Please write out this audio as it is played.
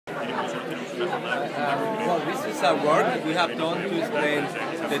Well, this is a work we have done to explain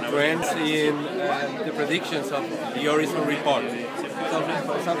the trends in the predictions of the Horizon report. So,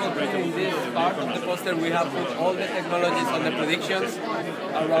 for example, in this part of the poster, we have put all the technologies and the predictions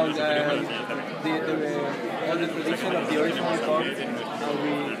around all the prediction of the Horizon report.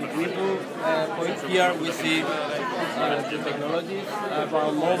 If we point here, we see the technologies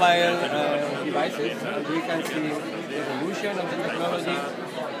around mobile devices, and we can see the evolution of the technology.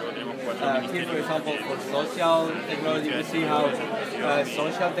 Here, for example, for social technology, we see how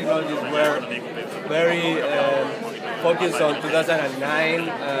social technologies were very focused on 2009,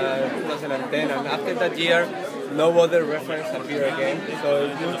 2010, and after that year, no other reference appeared again. So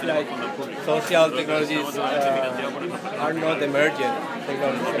it looks like social technologies are not emergent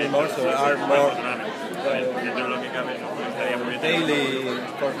technologies anymore, so are more daily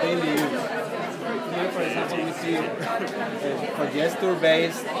use. Here, for example, we see for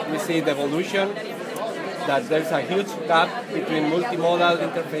gesture-based, we see the evolution, that there's a huge gap between multimodal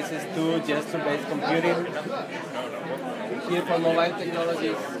interfaces to gesture-based computing. Here for mobile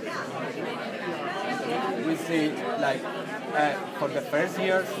technologies, we see like for the first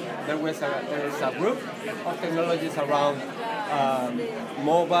years there is a group of technologies around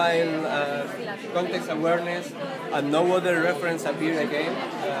mobile context awareness, and no other reference appeared again.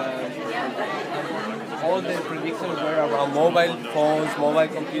 All the predictions were around mobile phones, mobile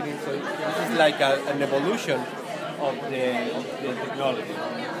computing, so this is like an evolution of the technology.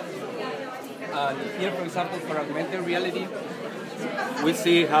 And here, for example, for augmented reality, we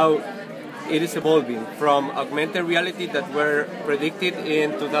see how it is evolving from augmented reality that were predicted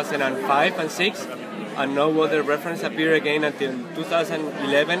in 2005 and 6, and no other reference appeared again until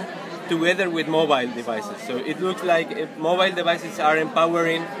 2011, together with mobile devices. So it looks like mobile devices are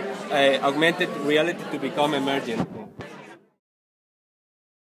empowering augmented reality to become emergent.